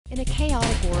In a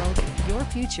chaotic world, your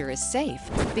future is safe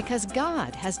because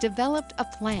God has developed a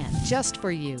plan just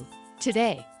for you.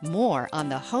 Today, more on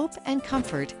the hope and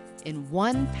comfort in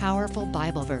one powerful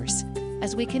Bible verse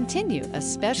as we continue a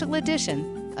special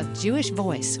edition of Jewish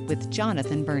Voice with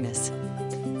Jonathan Bernis.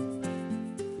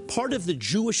 Part of the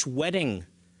Jewish wedding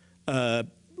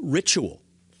ritual,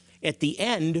 at the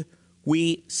end,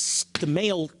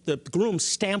 the groom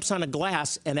stamps on a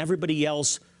glass and everybody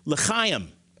yells,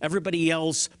 L'chaim. Everybody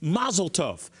yells, Mazel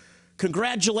Tov,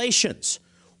 congratulations.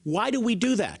 Why do we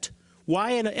do that?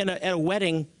 Why at a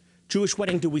wedding, Jewish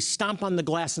wedding, do we stomp on the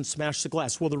glass and smash the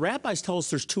glass? Well, the rabbis tell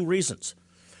us there's two reasons.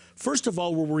 First of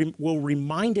all, we're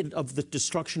reminded of the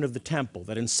destruction of the temple,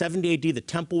 that in 70 AD the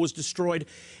temple was destroyed,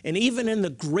 and even in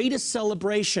the greatest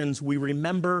celebrations, we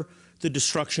remember the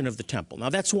destruction of the temple.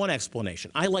 Now, that's one explanation.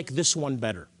 I like this one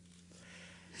better.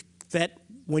 That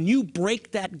when you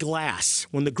break that glass,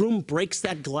 when the groom breaks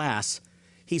that glass,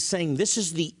 he's saying, this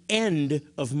is the end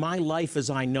of my life as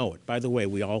I know it. By the way,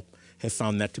 we all have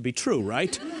found that to be true,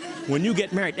 right? When you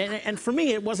get married, and for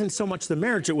me, it wasn't so much the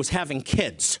marriage, it was having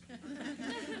kids.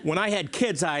 When I had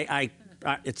kids,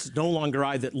 it's no longer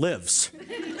I that lives.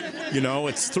 You know,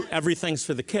 everything's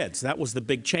for the kids. That was the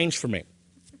big change for me.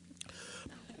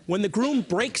 When the groom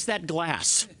breaks that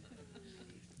glass,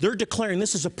 they're declaring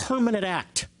this is a permanent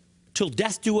act. Till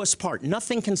death do us part.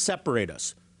 Nothing can separate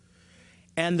us.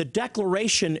 And the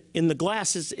declaration in the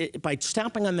glass is, by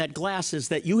stamping on that glass, is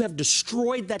that you have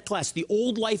destroyed that glass. The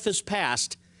old life is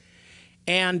past.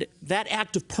 And that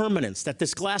act of permanence, that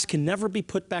this glass can never be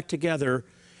put back together,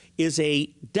 is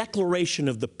a declaration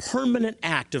of the permanent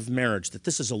act of marriage, that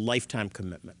this is a lifetime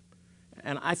commitment.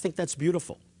 And I think that's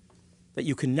beautiful, that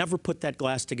you can never put that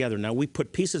glass together. Now, we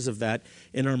put pieces of that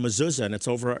in our mezuzah, and it's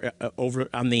over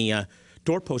on the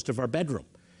doorpost of our bedroom.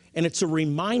 And it's a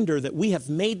reminder that we have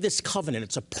made this covenant.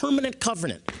 It's a permanent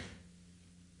covenant,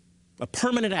 a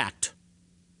permanent act.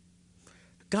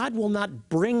 God will not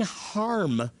bring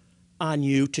harm on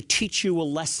you to teach you a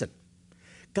lesson.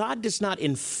 God does not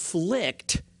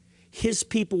inflict his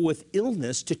people with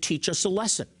illness to teach us a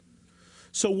lesson.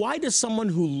 So why does someone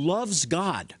who loves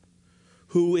God,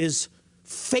 who is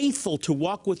faithful to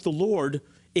walk with the Lord,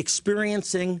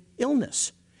 experiencing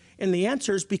illness? And the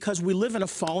answer is because we live in a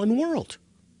fallen world.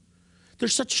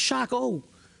 There's such shock. Oh,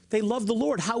 they love the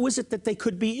Lord. How is it that they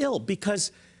could be ill?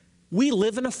 Because we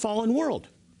live in a fallen world.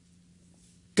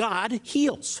 God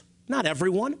heals. Not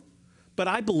everyone, but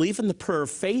I believe in the prayer of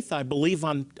faith. I believe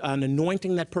on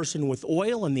anointing that person with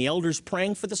oil and the elders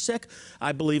praying for the sick.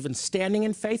 I believe in standing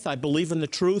in faith. I believe in the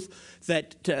truth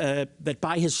that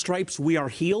by his stripes we are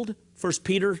healed. 1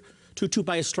 Peter 2:2,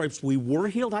 by his stripes we were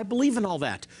healed. I believe in all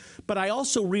that. But I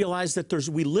also realize that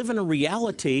we live in a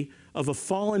reality of a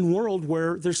fallen world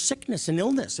where there's sickness and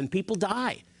illness and people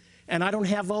die. And I don't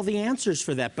have all the answers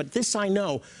for that. But this I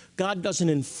know, God doesn't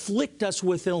inflict us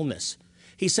with illness.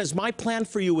 He says, my plan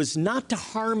for you is not to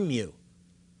harm you,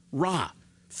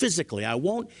 physically. I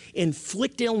won't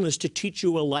inflict illness to teach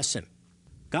you a lesson.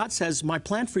 God says, my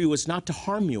plan for you is not to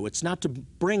harm you. It's not to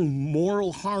bring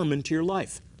moral harm into your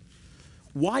life.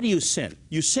 Why do you sin?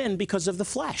 You sin because of the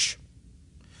flesh.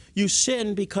 You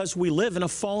sin because we live in a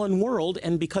fallen world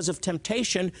and because of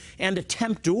temptation and a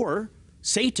tempter,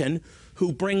 Satan,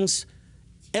 who brings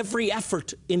every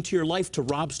effort into your life to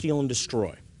rob, steal, and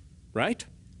destroy. Right?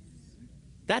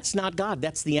 That's not God.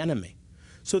 That's the enemy.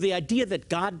 So the idea that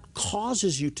God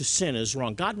causes you to sin is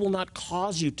wrong. God will not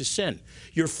cause you to sin.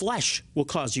 Your flesh will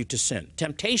cause you to sin.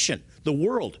 Temptation, the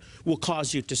world, will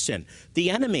cause you to sin.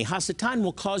 The enemy, Hasatan,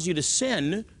 will cause you to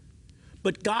sin,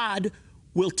 but God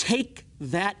will take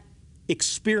that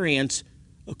experience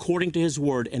according to his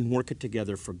word and work it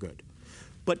together for good.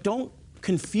 But don't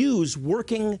confuse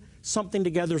working something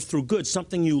together through good,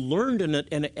 something you learned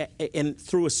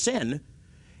through a sin,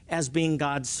 as being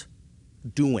God's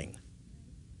doing.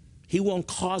 He won't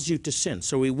cause you to sin.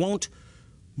 So he won't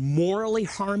morally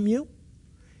harm you,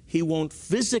 he won't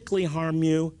physically harm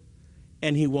you,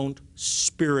 and he won't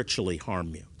spiritually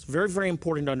harm you. It's very, very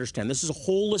important to understand. This is a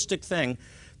holistic thing,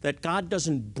 that God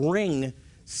doesn't bring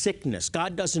sickness.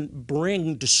 God doesn't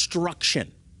bring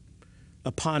destruction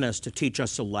upon us to teach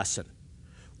us a lesson.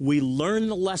 We learn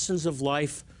the lessons of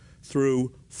life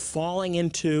through falling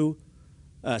into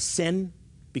sin,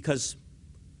 because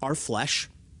our flesh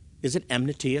is at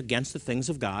enmity against the things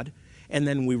of God, and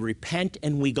then we repent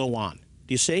and we go on.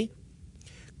 Do you see?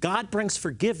 God brings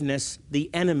forgiveness, the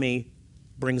enemy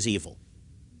brings evil.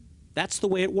 That's the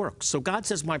way it works. So God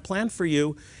says, my plan for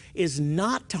you is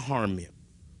not to harm you,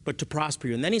 but to prosper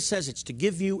you. And then he says it's to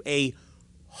give you a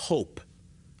hope.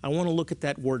 I want to look at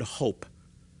that word hope.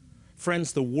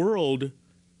 Friends, the world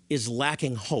is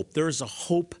lacking hope. There is a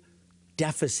hope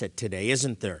deficit today,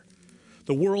 isn't there?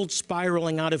 The world's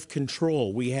spiraling out of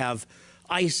control. We have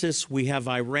ISIS, we have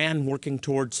Iran working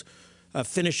towards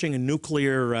finishing a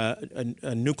nuclear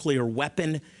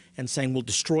weapon and saying we'll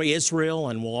destroy Israel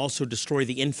and we'll also destroy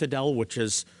the infidel, which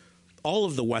is all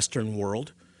of the Western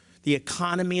world. The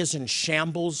economy is in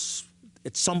shambles.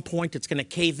 At some point, it's going to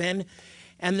cave in.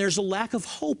 And there's a lack of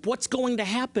hope. What's going to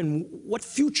happen? What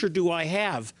future do I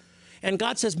have? And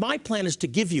God says, my plan is to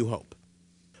give you hope.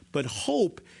 But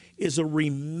hope is a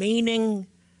remaining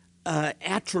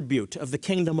attribute of the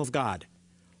kingdom of God.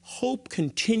 Hope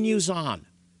continues on.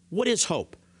 What is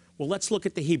hope? Well, let's look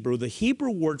at the Hebrew. The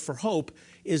Hebrew word for hope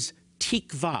is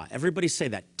tikva. Everybody say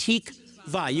that.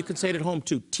 Tikva. You can say it at home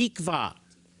too. Tikva.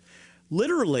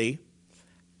 Literally,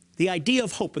 the idea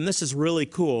of hope, and this is really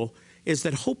cool, is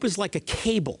that hope is like a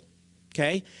cable,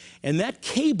 okay? And that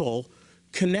cable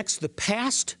connects the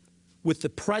past with the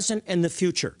present and the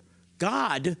future.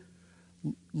 God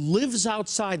lives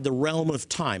outside the realm of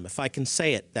time, if I can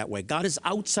say it that way. God is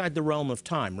outside the realm of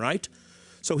time, right?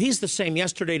 So he's the same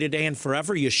yesterday, today, and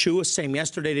forever. Yeshua, same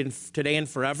yesterday, today, and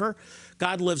forever.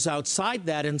 God lives outside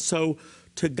that, and so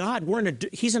to God,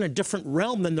 he's in a different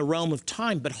realm than the realm of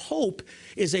time. But hope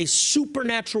is a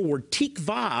supernatural word.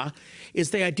 Tikva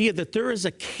is the idea that there is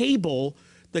a cable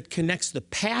that connects the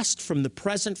past from the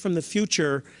present, from the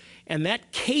future, and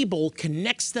that cable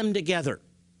connects them together.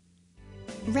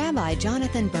 Rabbi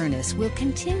Jonathan Bernis will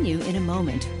continue in a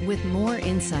moment with more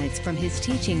insights from his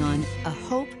teaching on a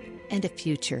hope and a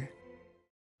future.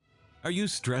 Are you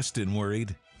stressed and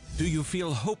worried? Do you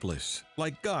feel hopeless,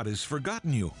 like God has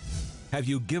forgotten you? Have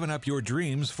you given up your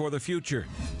dreams for the future?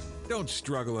 Don't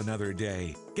struggle another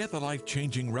day. Get the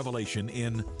life-changing revelation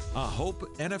in A Hope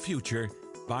and a Future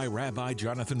by Rabbi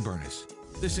Jonathan Bernis.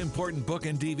 This important book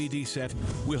and DVD set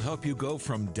will help you go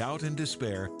from doubt and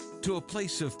despair to a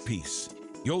place of peace.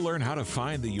 You'll learn how to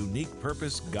find the unique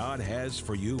purpose God has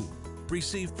for you.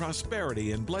 Receive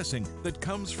prosperity and blessing that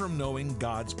comes from knowing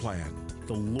God's plan.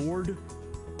 The Lord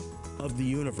of the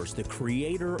universe, the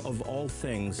creator of all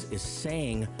things, is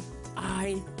saying,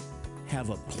 I have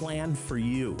a plan for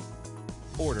you.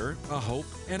 Order A Hope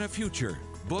and a Future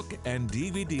book and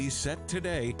DVD set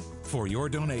today for your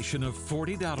donation of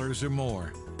 $40 or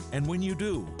more. And when you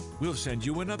do, we'll send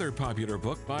you another popular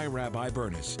book by Rabbi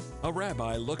Bernis. A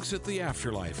rabbi looks at the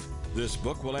afterlife. This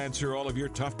book will answer all of your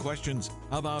tough questions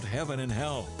about heaven and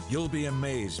hell. You'll be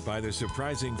amazed by the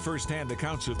surprising first-hand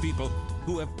accounts of people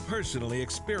who have personally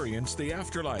experienced the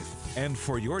afterlife. And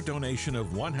for your donation of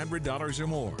 $100 or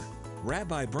more,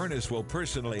 Rabbi Bernis will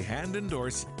personally hand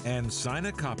endorse and sign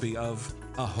a copy of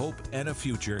A Hope and a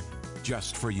Future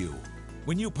just for you.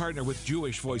 When you partner with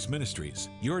Jewish Voice Ministries,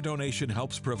 your donation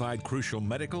helps provide crucial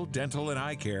medical, dental, and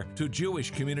eye care to Jewish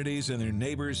communities and their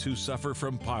neighbors who suffer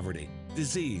from poverty,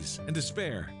 disease, and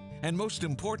despair. And most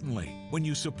importantly, when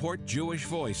you support Jewish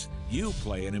Voice, you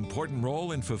play an important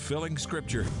role in fulfilling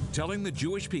Scripture, telling the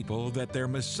Jewish people that their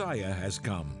Messiah has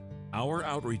come. Our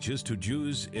outreaches to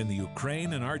Jews in the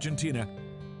Ukraine and Argentina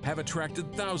have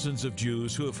attracted thousands of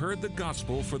Jews who have heard the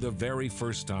gospel for the very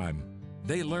first time.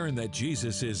 They learn that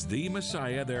Jesus is the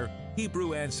Messiah their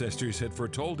Hebrew ancestors had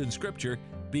foretold in Scripture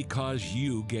because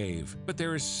you gave. But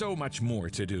there is so much more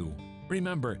to do.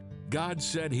 Remember, God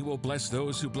said He will bless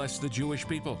those who bless the Jewish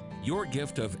people. Your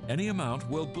gift of any amount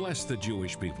will bless the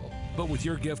Jewish people. But with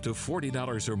your gift of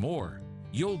 $40 or more,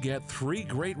 you'll get 3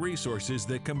 great resources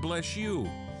that can bless you.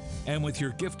 And with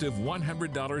your gift of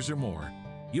 $100 or more,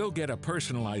 you'll get a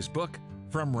personalized book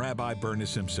from Rabbi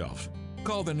Bernis himself.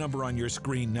 Call the number on your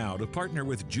screen now to partner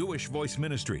with Jewish Voice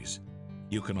Ministries.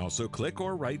 You can also click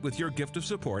or write with your gift of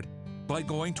support by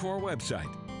going to our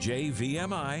website,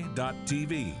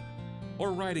 jvmi.tv,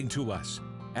 or writing to us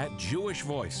at Jewish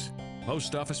Voice,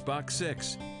 Post Office Box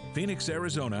 6, Phoenix,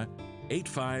 Arizona,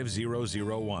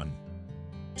 85001.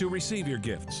 To receive your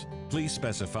gifts, please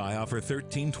specify offer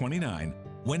 $13.29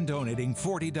 when donating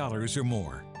 $40 or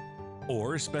more,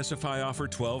 or specify offer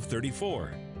 $12.34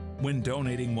 when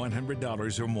donating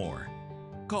 $100 or more.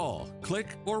 Call,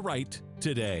 click, or write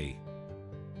today.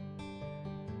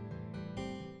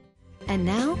 And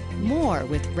now, more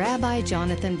with Rabbi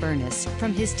Jonathan Bernis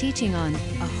from his teaching on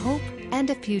A Hope and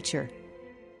a Future.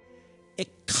 A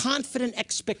confident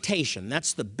expectation.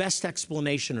 That's the best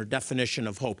explanation or definition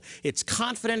of hope. It's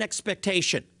confident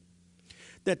expectation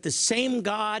that the same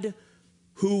God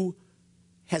who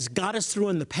has got us through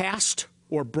in the past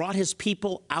or brought His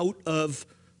people out of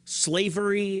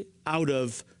slavery, out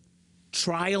of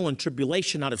trial and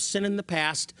tribulation, out of sin in the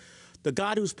past, the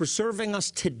God who's preserving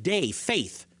us today,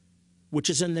 faith, which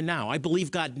is in the now. I believe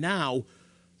God now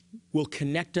will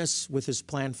connect us with his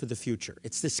plan for the future.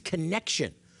 It's this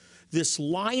connection, this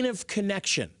line of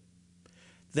connection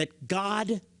that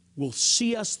God will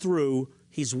see us through.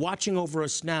 He's watching over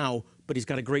us now, but he's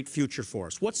got a great future for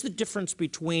us. What's the difference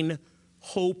between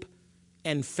hope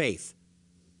and faith?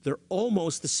 They're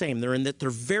almost the same. They're in that they're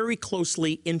very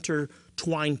closely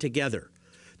intertwined together.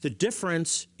 The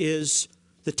difference is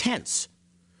the tense.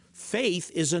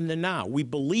 Faith is in the now. We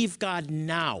believe God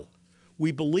now.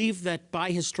 We believe that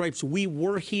by his stripes we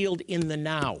were healed in the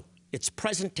now. It's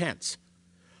present tense.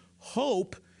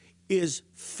 Hope is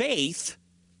faith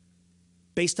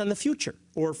based on the future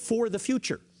or for the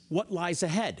future, what lies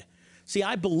ahead. See,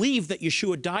 I believe that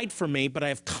Yeshua died for me, but I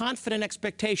have confident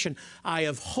expectation. I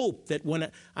have hope that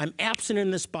when I'm absent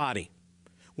in this body,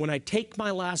 when I take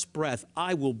my last breath,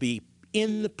 I will be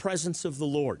in the presence of the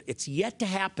Lord. It's yet to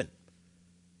happen.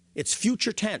 It's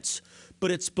future tense,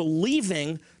 but it's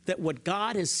believing that what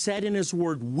God has said in his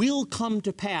word will come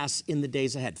to pass in the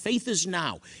days ahead. Faith is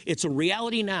now. It's a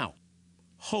reality now.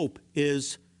 Hope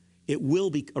is it will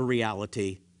be a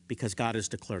reality because God has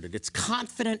declared it. It's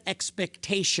confident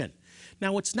expectation.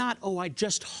 Now, it's not, oh, I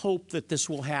just hope that this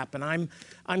will happen.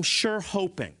 I'm sure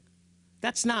hoping.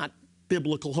 That's not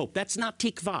biblical hope. That's not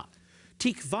tikvah.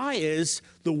 Tikvah is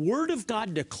the Word of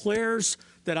God declares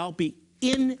that I'll be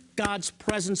in God's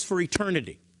presence for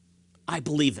eternity. I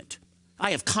believe it.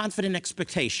 I have confident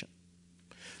expectation.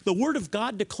 The Word of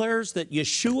God declares that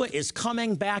Yeshua is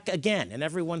coming back again. And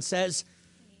everyone says,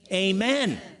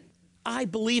 Amen. I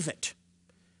believe it.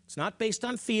 It's not based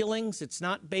on feelings. It's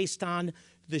not based on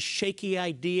the shaky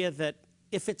idea that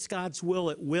if it's God's will,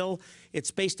 it will.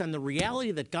 It's based on the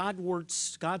reality that God's word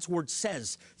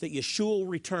says that Yeshua will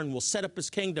return, will set up his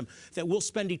kingdom, that we'll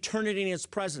spend eternity in his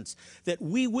presence, that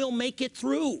we will make it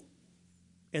through,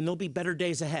 and there'll be better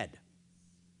days ahead.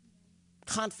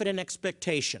 Confident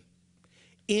expectation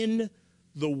in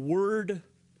the Word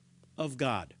of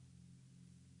God.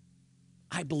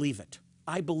 I believe it.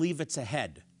 I believe it's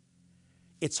ahead.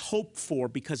 It's hoped for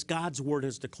because God's word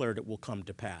has declared it will come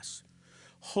to pass.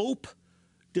 Hope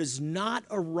does not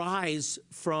arise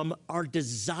from our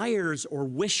desires or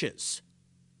wishes,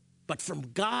 but from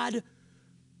God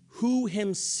who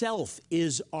himself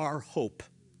is our hope,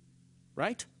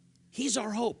 right? He's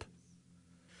our hope.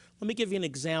 Let me give you an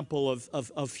example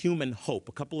of human hope,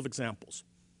 a couple of examples.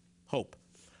 Hope.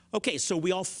 Okay, so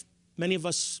many of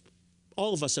us,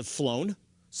 all of us have flown,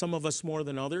 some of us more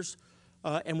than others.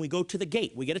 And we go to the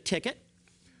gate. We get a ticket.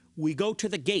 We go to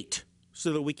the gate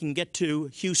so that we can get to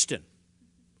Houston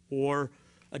or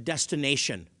a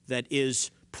destination that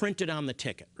is printed on the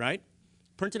ticket, right?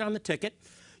 Printed on the ticket.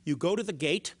 You go to the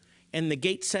gate, and the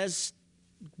gate says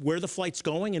where the flight's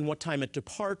going and what time it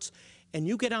departs, and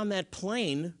you get on that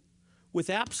plane with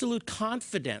absolute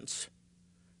confidence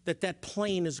that that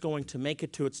plane is going to make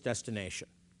it to its destination.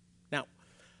 Now,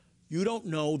 you don't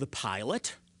know the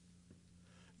pilot.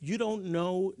 You don't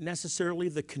know necessarily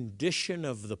the condition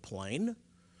of the plane.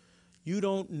 You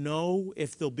don't know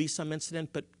if there'll be some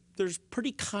incident, but there's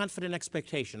pretty confident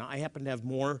expectation. I happen to have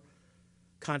more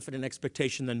confident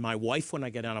expectation than my wife when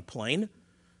I get on a plane.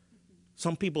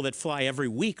 Some people that fly every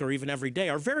week or even every day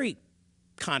are very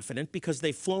confident because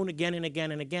they've flown again and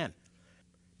again and again.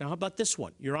 Now, how about this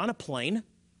one? You're on a plane.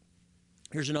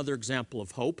 Here's another example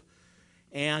of hope.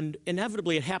 And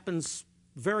inevitably, it happens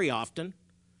very often.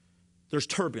 There's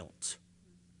turbulence.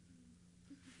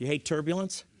 You hate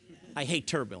turbulence? I hate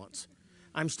turbulence.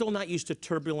 I'm still not used to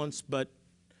turbulence, but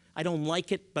I don't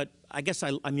like it, but I guess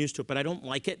I'm used to it, but I don't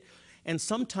like it. And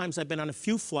sometimes I've been on a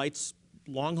few flights,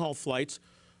 long-haul flights,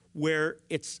 where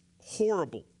it's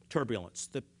horrible turbulence.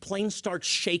 The plane starts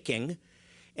shaking,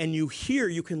 and you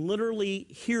can literally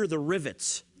hear the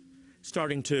rivets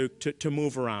starting to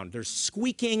move around. There's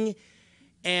squeaking,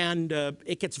 and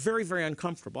it gets very, very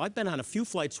uncomfortable. I've been on a few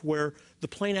flights where the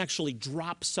plane actually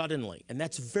drops suddenly, and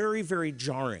that's very, very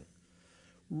jarring.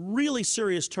 Really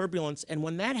serious turbulence, and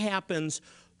when that happens,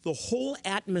 the whole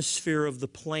atmosphere of the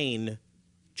plane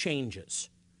changes,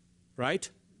 right?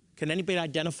 Can anybody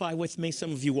identify with me?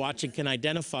 Some of you watching can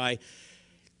identify.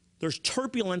 There's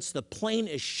turbulence, the plane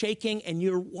is shaking, and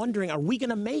you're wondering, are we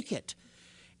going to make it?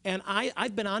 And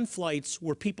I've been on flights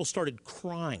where people started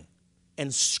crying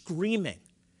and screaming.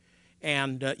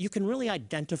 And you can really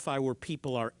identify where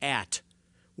people are at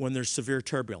when there's severe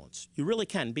turbulence. You really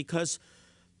can, because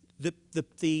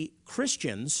the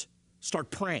Christians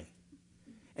start praying.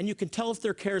 And you can tell if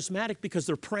they're charismatic because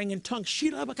they're praying in tongues.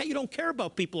 You don't care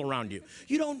about people around you.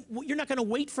 You're not going to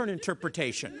wait for an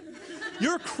interpretation.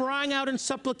 You're crying out in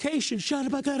supplication.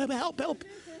 Help, help.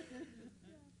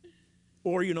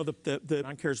 Or, the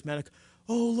non-charismatic,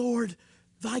 oh, Lord,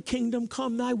 Thy kingdom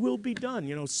come, thy will be done.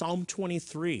 You know, Psalm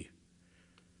 23.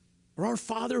 Or our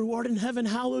Father who art in heaven,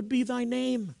 hallowed be thy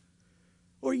name.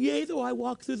 Or yea, though I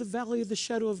walk through the valley of the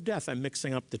shadow of death. I'm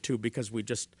mixing up the two because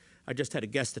I just had a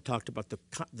guest that talked about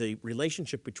the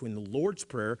relationship between the Lord's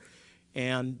Prayer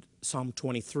and Psalm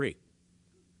 23,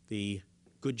 the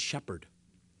Good Shepherd.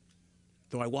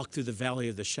 Though I walk through the valley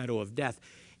of the shadow of death.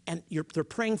 And they're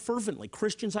praying fervently.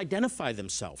 Christians identify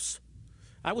themselves.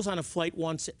 I was on a flight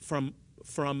once from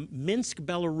Minsk,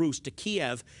 Belarus to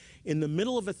Kiev in the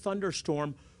middle of a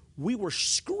thunderstorm. We were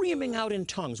screaming out in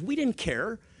tongues. We didn't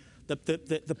care.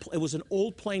 It was an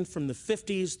old plane from the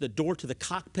 50s. The door to the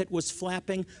cockpit was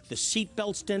flapping. The seat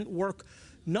belts didn't work.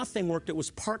 Nothing worked. It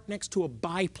was parked next to a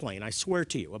biplane, I swear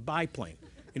to you, a biplane,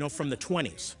 you know, from the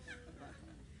 20s.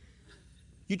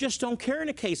 You just don't care in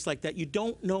a case like that. You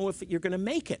don't know if you're going to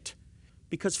make it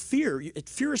because fear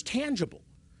is tangible.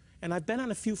 And I've been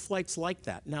on a few flights like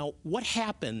that. Now, what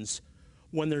happens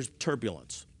when there's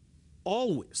turbulence?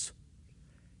 Always,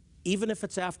 even if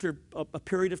it's after a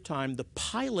period of time, the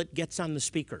pilot gets on the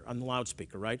speaker, on the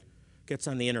loudspeaker, right? Gets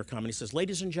on the intercom and he says,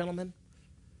 ladies and gentlemen,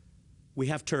 we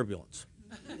have turbulence.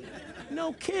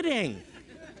 No kidding.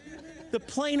 The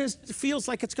plane feels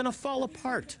like it's going to fall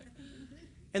apart.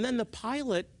 And then the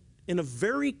pilot, in a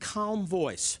very calm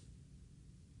voice,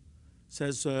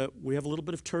 says, we have a little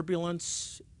bit of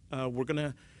turbulence. We're going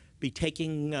to be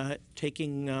taking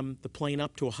the plane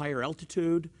up to a higher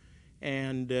altitude.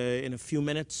 And in a few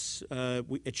minutes,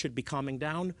 it should be calming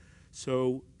down.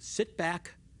 So sit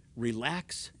back,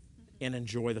 relax, and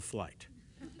enjoy the flight.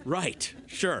 Right,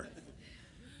 sure.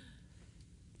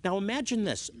 Now imagine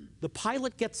this. The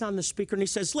pilot gets on the speaker and he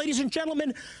says, ladies and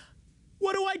gentlemen,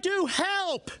 what do I do?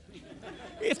 Help!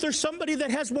 If there's somebody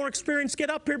that has more experience, get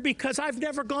up here because I've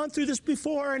never gone through this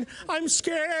before and I'm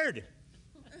scared.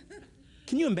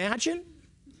 Can you imagine?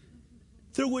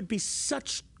 There would be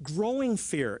such growing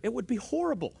fear. It would be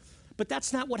horrible. But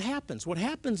that's not what happens. What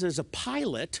happens is a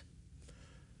pilot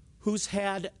who's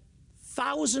had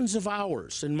thousands of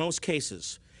hours, in most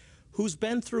cases, who's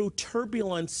been through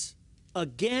turbulence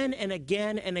again and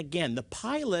again and again. The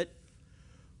pilot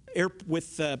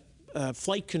with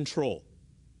flight control,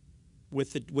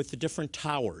 with the different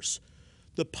towers.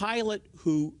 The pilot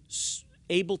who's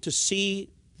able to see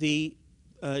the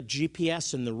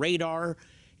GPS and the radar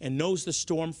and knows the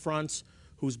storm fronts,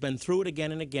 who's been through it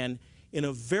again and again, in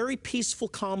a very peaceful,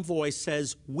 calm voice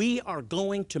says, we are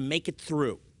going to make it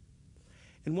through.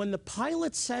 And when the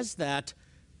pilot says that,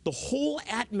 the whole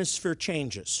atmosphere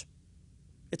changes.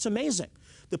 It's amazing.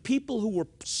 The people who were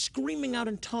screaming out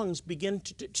in tongues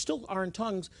still are in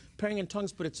tongues, praying in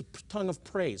tongues, but it's a tongue of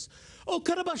praise. Oh,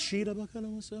 karabashida,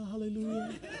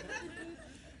 hallelujah.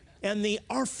 And the,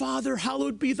 our Father,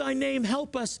 hallowed be thy name,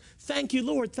 help us. Thank you,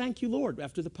 Lord,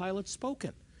 after the pilot's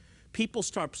spoken. People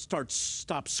stop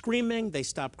screaming, they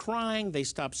stop crying, they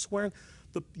stop swearing.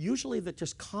 Usually that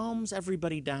just calms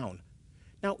everybody down.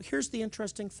 Now, here's the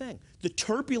interesting thing. The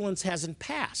turbulence hasn't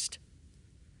passed.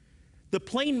 The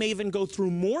plane may even go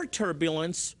through more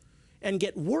turbulence and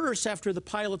get worse after the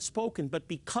pilot's spoken, but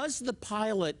because the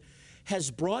pilot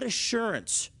has brought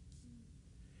assurance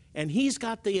and he's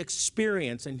got the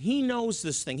experience and he knows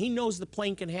this thing, he knows the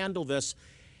plane can handle this,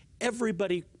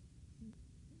 everybody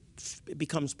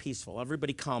becomes peaceful,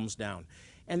 everybody calms down.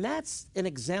 And that's an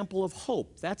example of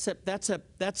hope. That's an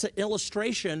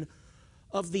illustration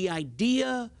of the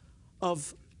idea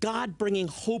of God bringing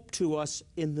hope to us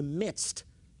in the midst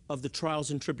of the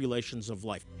trials and tribulations of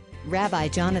life. Rabbi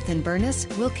Jonathan Bernis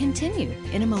will continue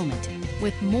in a moment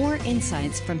with more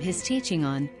insights from his teaching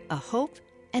on a hope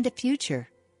and a future.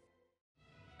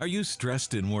 Are you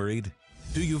stressed and worried?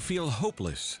 Do you feel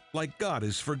hopeless, like God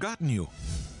has forgotten you?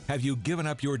 Have you given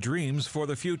up your dreams for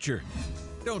the future?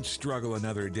 Don't struggle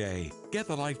another day. Get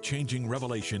the life-changing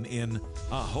revelation in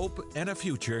A Hope and a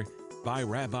Future by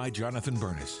Rabbi Jonathan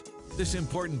Bernis. This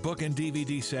important book and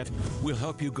DVD set will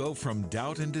help you go from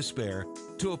doubt and despair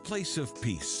to a place of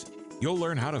peace. You'll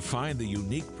learn how to find the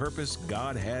unique purpose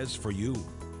God has for you.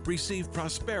 Receive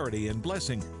prosperity and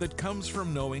blessing that comes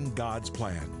from knowing God's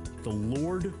plan. The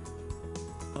Lord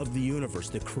of the universe,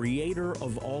 the creator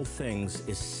of all things,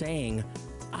 is saying,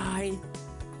 I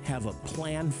have a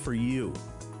plan for you.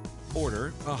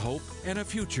 Order A Hope and a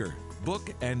Future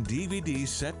book and DVD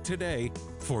set today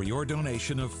for your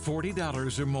donation of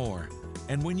 $40 or more.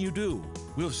 And when you do,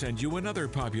 we'll send you another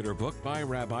popular book by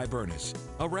Rabbi Bernis.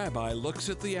 A rabbi looks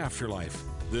at the afterlife.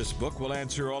 This book will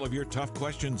answer all of your tough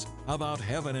questions about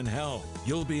heaven and hell.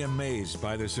 You'll be amazed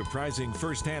by the surprising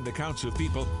first-hand accounts of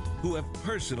people who have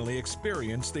personally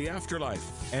experienced the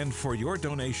afterlife. And for your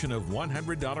donation of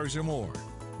 $100 or more,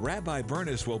 Rabbi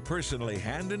Bernis will personally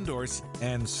hand endorse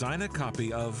and sign a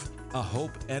copy of A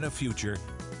Hope and a Future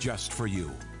just for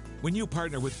you. When you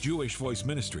partner with Jewish Voice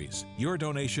Ministries, your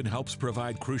donation helps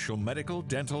provide crucial medical,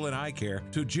 dental, and eye care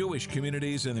to Jewish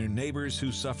communities and their neighbors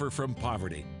who suffer from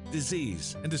poverty,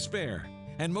 disease, and despair.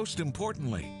 And most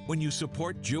importantly, when you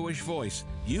support Jewish Voice,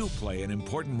 you play an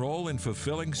important role in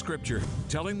fulfilling Scripture,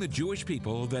 telling the Jewish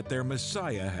people that their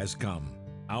Messiah has come.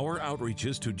 Our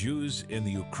outreaches to Jews in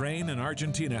the Ukraine and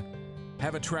Argentina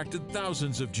have attracted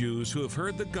thousands of Jews who have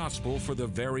heard the gospel for the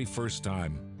very first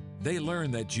time. They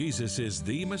learn that Jesus is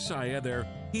the Messiah their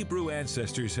Hebrew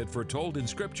ancestors had foretold in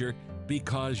Scripture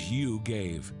because you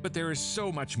gave. But there is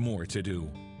so much more to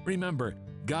do. Remember,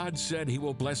 God said He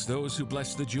will bless those who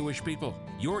bless the Jewish people.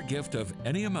 Your gift of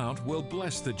any amount will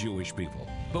bless the Jewish people.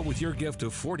 But with your gift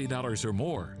of $40 or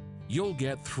more, you'll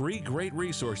get 3 great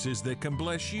resources that can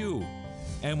bless you.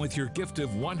 And with your gift of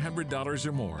 $100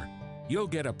 or more, you'll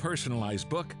get a personalized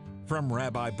book from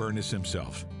Rabbi Bernis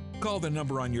himself. Call the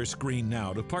number on your screen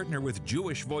now to partner with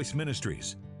Jewish Voice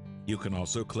Ministries. You can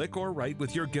also click or write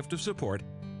with your gift of support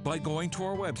by going to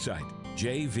our website,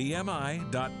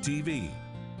 jvmi.tv,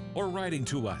 or writing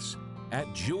to us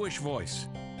at Jewish Voice,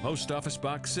 Post Office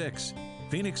Box 6,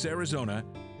 Phoenix, Arizona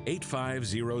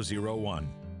 85001.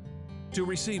 To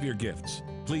receive your gifts,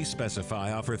 please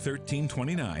specify offer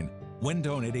 $13.29 when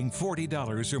donating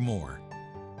 $40 or more,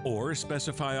 or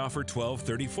specify offer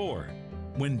 $12.34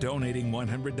 when donating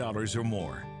 $100 or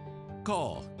more.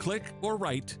 Call, click, or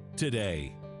write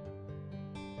today.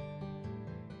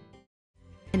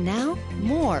 And now,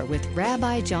 more with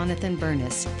Rabbi Jonathan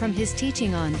Bernis from his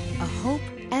teaching on A Hope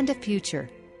and a Future.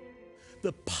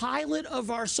 The pilot of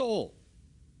our soul,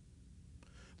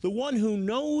 the one who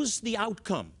knows the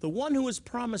outcome, the one who has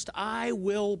promised, I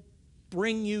will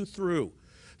bring you through,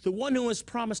 the one who has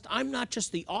promised, I'm not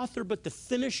just the author but the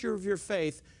finisher of your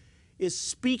faith, is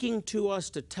speaking to us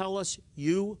to tell us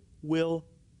you will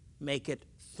make it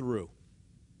through.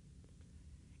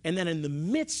 And then in the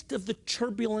midst of the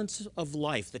turbulence of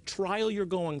life, the trial you're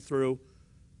going through,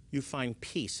 you find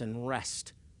peace and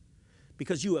rest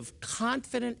because you have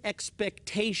confident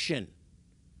expectation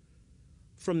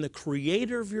from the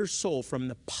creator of your soul, from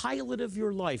the pilot of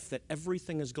your life, that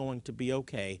everything is going to be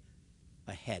okay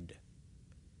ahead.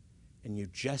 And you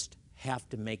just have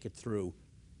to make it through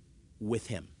with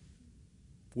him.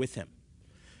 With him.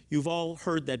 You've all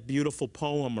heard that beautiful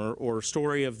poem or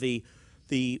story of the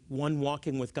one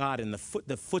walking with God and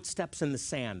the footsteps in the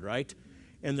sand, right?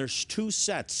 And there's 2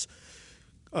 sets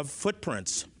of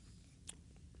footprints.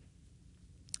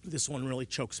 This one really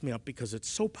chokes me up because it's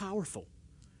so powerful.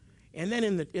 And then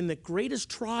in the greatest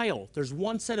trial, there's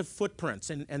 1 set of footprints,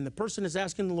 and the person is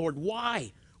asking the Lord,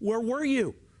 why? Where were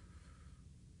you?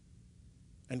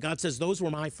 And God says, those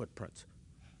were my footprints.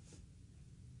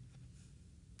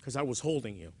 Because I was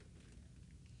holding you.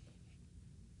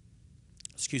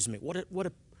 Excuse me. What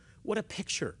a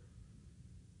picture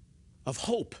of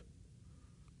hope.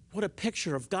 What a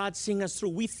picture of God seeing us through.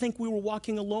 We think we were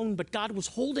walking alone, but God was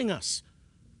holding us.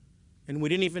 And we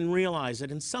didn't even realize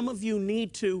it. And some of you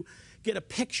need to get a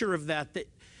picture of that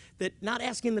not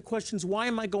asking the questions, why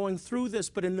am I going through this?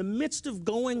 But in the midst of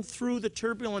going through the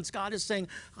turbulence, God is saying,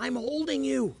 I'm holding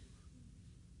you.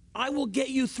 I will get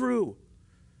you through.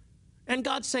 And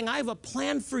God's saying, I have a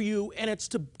plan for you, and it's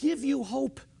to give you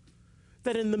hope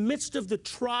that in the midst of the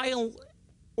trial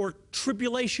or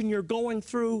tribulation you're going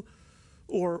through,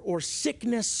 or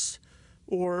sickness,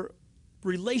 or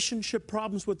relationship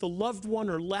problems with a loved one,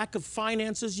 or lack of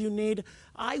finances you need,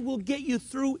 I will get you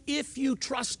through if you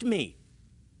trust me.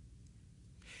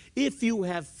 If you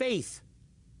have faith,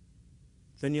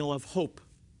 then you'll have hope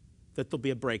that there'll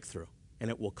be a breakthrough, and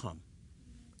it will come.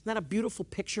 Isn't that a beautiful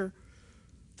picture?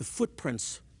 The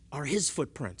footprints are his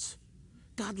footprints.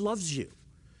 God loves you.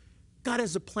 God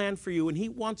has a plan for you, and he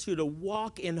wants you to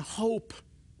walk in hope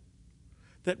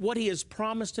that what he has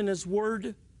promised in his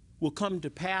word will come to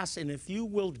pass. And if you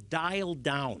will dial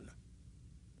down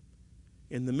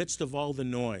in the midst of all the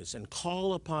noise and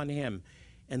call upon him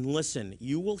and listen,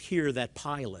 you will hear that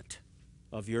pilot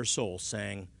of your soul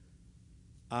saying,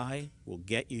 I will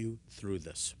get you through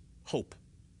this. Hope.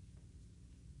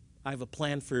 I have a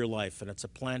plan for your life, and it's a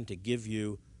plan to give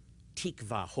you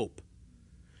tikva, hope.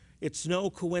 It's no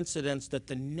coincidence that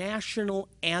the national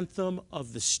anthem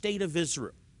of the state of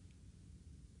Israel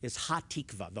is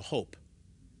Hatikva, the hope.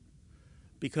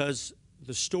 Because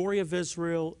the story of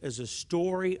Israel is a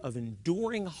story of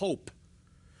enduring hope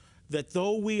that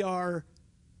though we are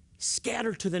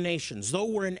scattered to the nations, though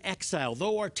we're in exile,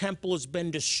 though our temple has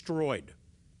been destroyed,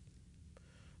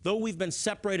 though we've been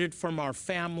separated from our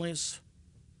families,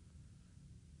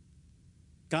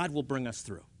 God will bring us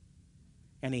through,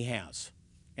 and he has.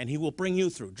 And he will bring you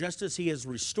through, just as he has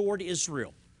restored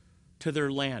Israel to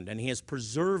their land, and he has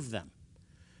preserved them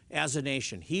as a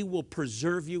nation. He will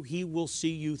preserve you. He will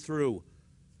see you through.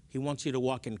 He wants you to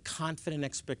walk in confident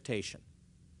expectation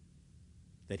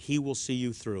that he will see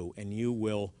you through, and you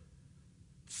will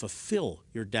fulfill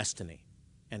your destiny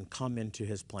and come into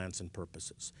his plans and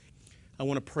purposes. I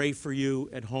want to pray for you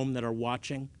at home that are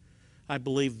watching. I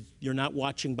believe you're not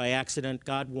watching by accident.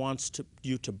 God wants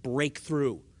you to break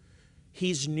through.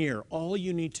 He's near. All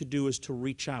you need to do is to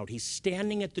reach out. He's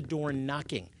standing at the door and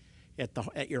knocking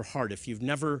at your heart. If you've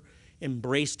never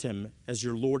embraced him as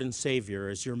your Lord and Savior,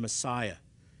 as your Messiah,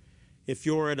 if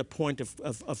you're at a point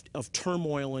of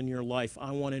turmoil in your life,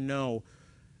 I want to know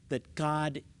that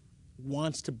God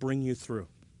wants to bring you through.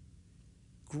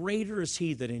 Greater is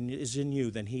he that is in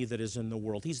you than he that is in the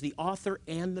world. He's the author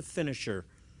and the finisher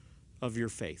of your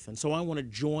faith. And so I want to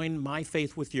join my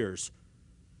faith with yours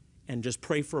and just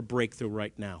pray for a breakthrough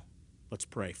right now. Let's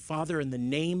pray. Father, in the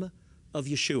name of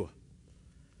Yeshua,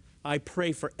 I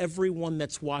pray for everyone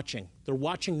that's watching. They're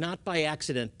watching not by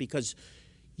accident because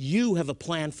you have a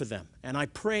plan for them. And I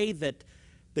pray that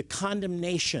the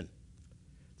condemnation,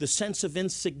 the sense of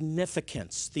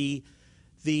insignificance, the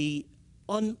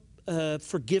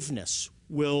unforgiveness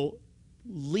will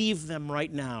leave them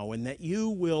right now, and that you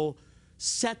will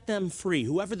set them free.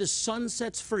 Whoever the Son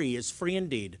sets free is free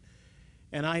indeed.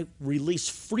 And I release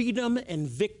freedom and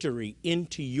victory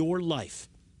into your life.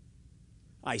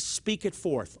 I speak it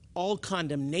forth. All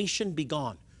condemnation be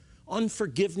gone.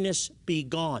 Unforgiveness be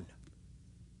gone.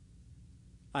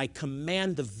 I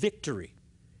command the victory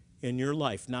in your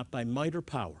life, not by might or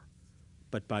power,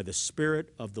 but by the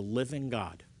Spirit of the living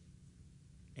God.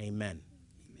 Amen. Amen.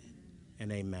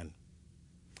 And amen.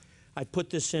 I put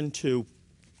this into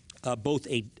both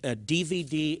a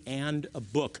DVD and a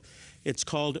book. It's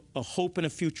called A Hope and a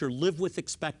Future, Live with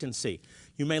Expectancy.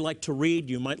 You may like to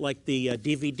read, you might like the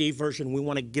DVD version. We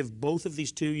want to give both of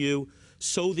these to you,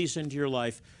 sow these into your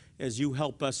life as you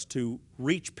help us to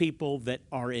reach people that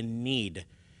are in need.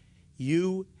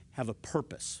 You have a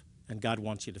purpose, and God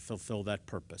wants you to fulfill that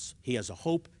purpose. He has a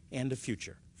hope and a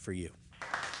future for you.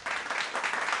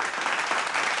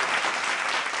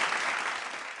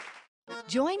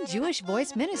 Join Jewish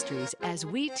Voice Ministries as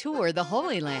we tour the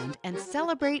Holy Land and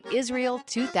celebrate Israel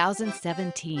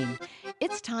 2017.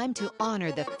 It's time to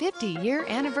honor the 50-year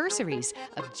anniversaries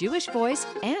of Jewish Voice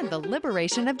and the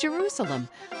liberation of Jerusalem.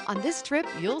 On this trip,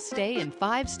 you'll stay in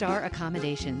 5-star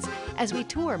accommodations as we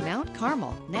tour Mount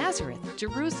Carmel, Nazareth,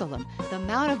 Jerusalem, the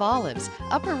Mount of Olives,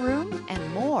 Upper Room,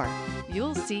 and more.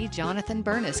 You'll see Jonathan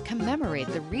Bernis commemorate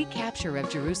the recapture of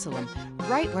Jerusalem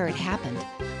right where it happened.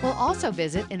 We'll also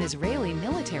visit an Israeli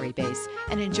military base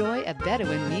and enjoy a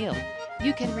Bedouin meal.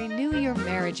 You can renew your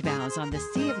marriage vows on the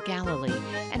Sea of Galilee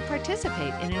and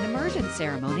participate in an immersion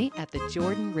ceremony at the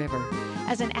Jordan River.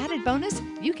 As an added bonus,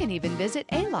 you can even visit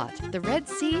Eilat, the Red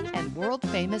Sea, and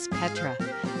world-famous Petra.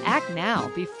 Act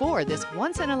now before this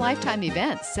once-in-a-lifetime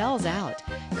event sells out.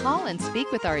 Call and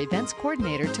speak with our events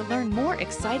coordinator to learn more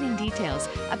exciting details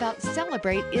about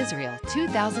Celebrate Israel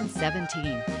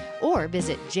 2017 or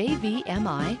visit jvmi.org/Israel.